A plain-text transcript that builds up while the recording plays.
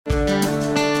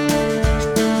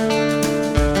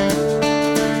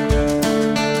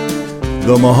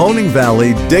the Mahoning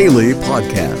Valley Daily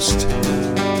Podcast.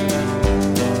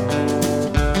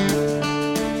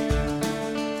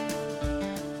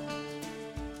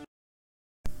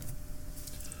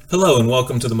 Hello and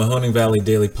welcome to the Mahoning Valley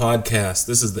Daily Podcast.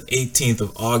 This is the 18th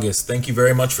of August. Thank you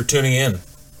very much for tuning in.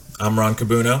 I'm Ron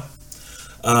Cabuno.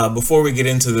 Before we get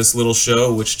into this little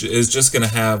show, which is just going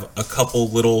to have a couple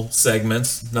little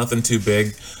segments, nothing too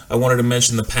big, I wanted to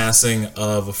mention the passing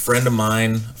of a friend of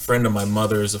mine, a friend of my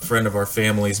mother's, a friend of our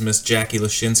family's, Miss Jackie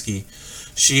Lashinsky.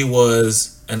 She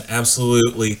was an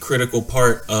absolutely critical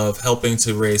part of helping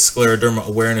to raise scleroderma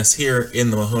awareness here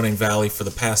in the Mahoning Valley for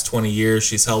the past 20 years.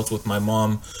 She's helped with my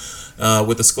mom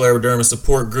with the scleroderma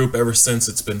support group ever since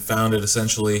it's been founded,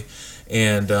 essentially.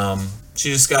 And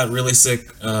she just got really sick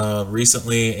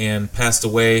recently and passed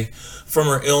away from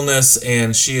her illness,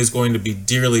 and she is going to be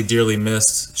dearly, dearly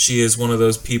missed. She is one of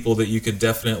those people that you could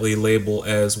definitely label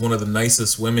as one of the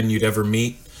nicest women you'd ever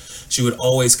meet. She would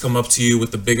always come up to you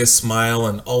with the biggest smile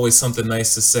and always something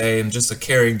nice to say, and just a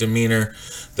caring demeanor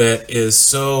that is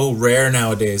so rare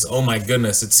nowadays. Oh my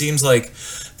goodness, it seems like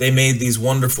they made these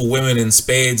wonderful women in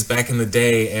spades back in the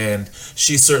day, and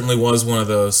she certainly was one of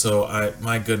those. So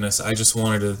my goodness, I just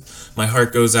wanted to, my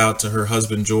heart goes out to her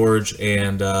husband George,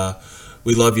 and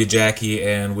we love you, Jackie,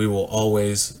 and we will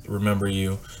always remember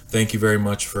you. Thank you very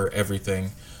much for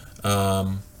everything.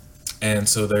 And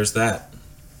so there's that.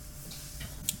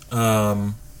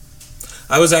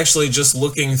 I was actually just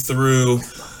looking through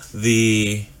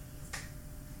the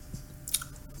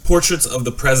portraits of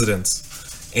the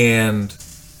presidents, and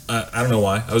I don't know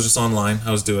why. I was just online.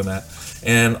 I was doing that.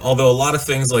 And although a lot of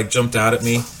things like jumped out at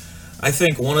me, I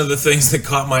think one of the things that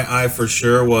caught my eye for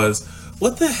sure was,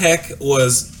 what the heck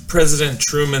was President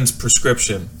Truman's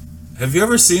prescription? Have you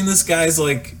ever seen this guy's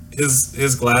like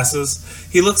his glasses?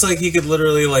 He looks like he could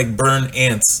literally like burn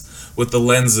ants with the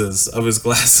lenses of his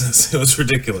glasses. It was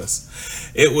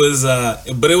ridiculous. It was,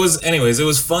 but it was, anyways, it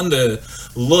was fun to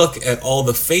look at all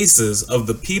the faces of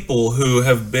the people who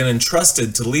have been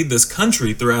entrusted to lead this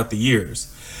country throughout the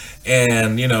years.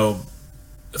 And, you know,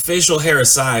 facial hair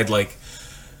aside, like,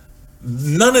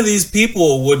 none of these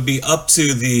people would be up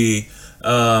to the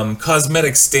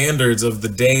cosmetic standards of the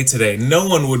day today. No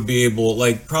one would be able,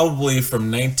 like, probably from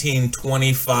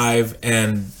 1925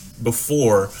 and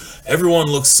before, everyone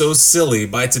looks so silly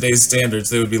by today's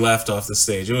standards they would be laughed off the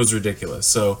stage. It was ridiculous.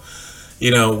 So, you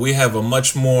know, we have a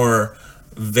much more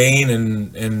vain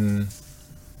and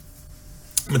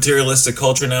materialistic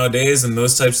culture nowadays, and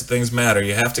those types of things matter.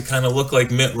 You have to kind of look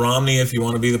like Mitt Romney if you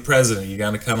want to be the president. You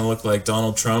got to kind of look like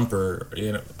Donald Trump, or,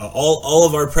 you know, all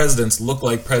of our presidents look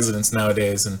like presidents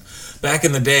nowadays. And back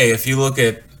in the day, if you look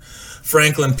at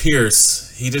Franklin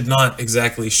Pierce, he did not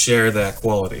exactly share that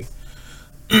quality.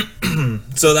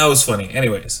 So that was funny.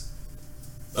 Anyways,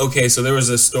 okay, so there was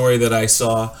a story that I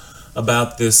saw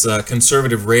about this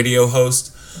conservative radio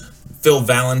host, Phil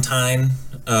Valentine.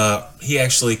 He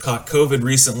actually caught COVID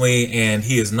recently, and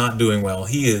he is not doing well.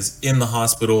 He is in the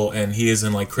hospital, and he is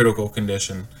in like critical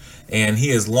condition. And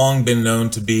he has long been known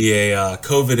to be a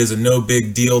COVID is a no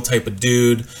big deal type of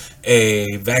dude,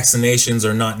 a vaccinations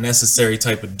are not necessary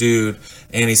type of dude,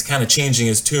 and he's kind of changing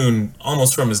his tune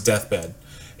almost from his deathbed.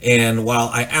 And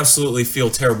while I absolutely feel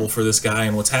terrible for this guy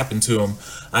and what's happened to him,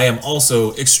 I am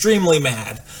also extremely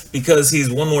mad because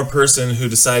he's one more person who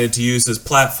decided to use his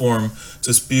platform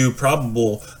to spew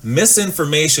probable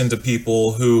misinformation to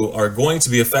people who are going to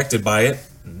be affected by it,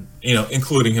 you know,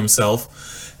 including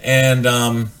himself. And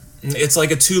it's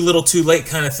like a too little too late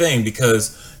kind of thing,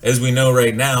 because as we know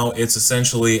right now, it's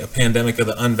essentially a pandemic of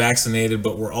the unvaccinated,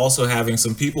 but we're also having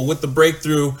some people with the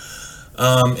breakthrough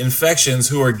infections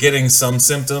who are getting some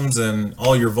symptoms, and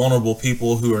all your vulnerable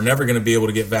people who are never going to be able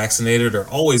to get vaccinated are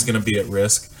always going to be at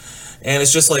risk. And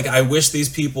it's just like, I wish these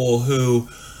people who,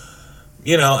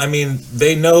 you know, I mean,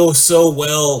 they know so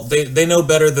well, they know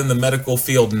better than the medical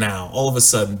field now, all of a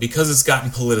sudden, because it's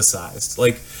gotten politicized.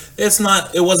 Like,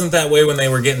 it wasn't that way when they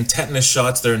were getting tetanus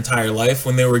shots their entire life,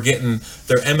 when they were getting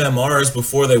their MMRs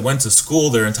before they went to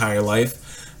school their entire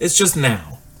life. It's just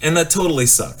now, and that totally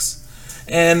sucks.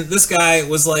 And this guy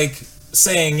was like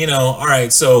saying, you know, all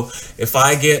right, so if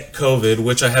I get COVID,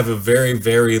 which I have a very,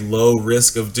 very low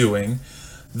risk of doing,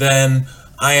 then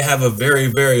I have a very,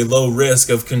 very low risk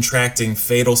of contracting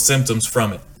fatal symptoms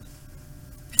from it.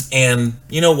 And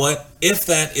you know what? If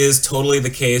that is totally the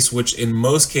case, which in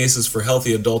most cases for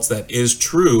healthy adults that is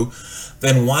true,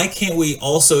 then why can't we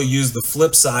also use the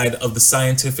flip side of the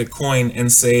scientific coin and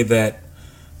say that,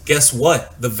 guess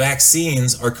what? The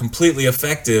vaccines are completely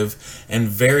effective and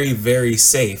very, very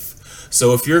safe.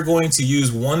 So if you're going to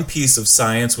use one piece of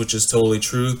science, which is totally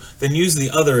true, then use the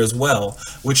other as well,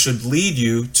 which should lead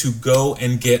you to go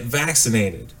and get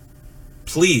vaccinated.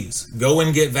 Please, go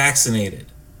and get vaccinated.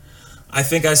 I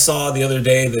think I saw the other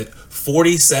day that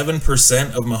 47%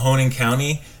 of Mahoning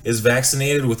County is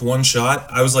vaccinated with one shot.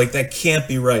 I was like, that can't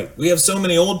be right. We have so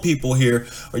many old people here.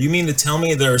 Are you mean to tell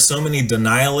me there are so many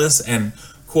denialists and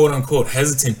quote-unquote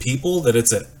hesitant people that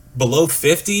it's at below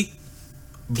 50?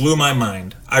 Blew my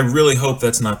mind. I really hope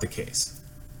that's not the case.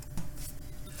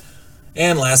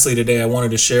 And lastly today, I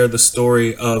wanted to share the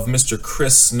story of Mr.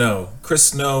 Chris Snow. Chris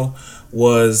Snow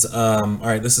was,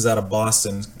 this is out of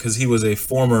Boston, because he was a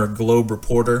former Globe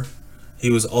reporter. He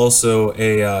was also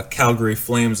a Calgary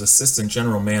Flames assistant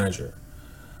general manager.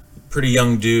 Pretty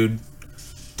young dude,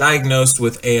 diagnosed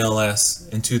with ALS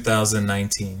in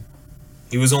 2019.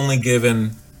 He was only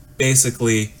given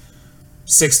basically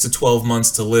 6 to 12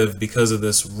 months to live because of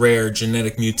this rare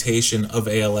genetic mutation of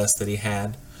ALS that he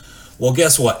had. Well,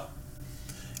 guess what?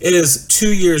 It is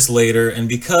 2 years later, and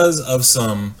because of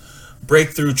some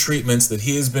breakthrough treatments that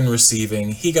he has been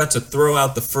receiving, he got to throw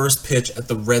out the first pitch at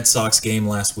the Red Sox game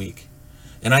last week.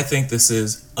 And I think this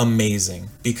is amazing,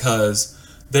 because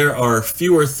there are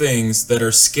fewer things that are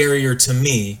scarier to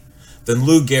me than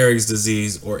Lou Gehrig's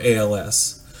disease or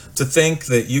ALS. To think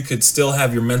that you could still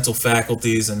have your mental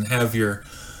faculties and have your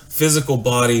physical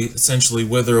body essentially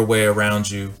wither away around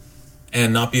you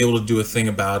and not be able to do a thing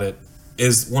about it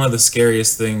is one of the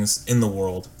scariest things in the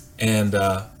world. And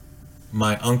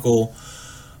my uncle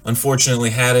unfortunately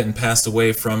had it and passed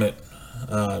away from it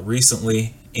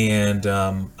recently, and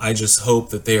I just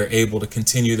hope that they are able to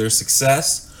continue their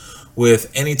success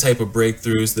with any type of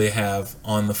breakthroughs they have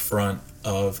on the front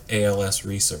of ALS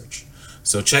research.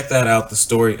 So check that out, the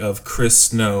story of Chris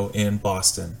Snow in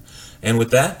Boston. And with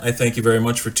that, I thank you very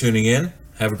much for tuning in.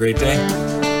 Have a great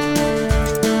day.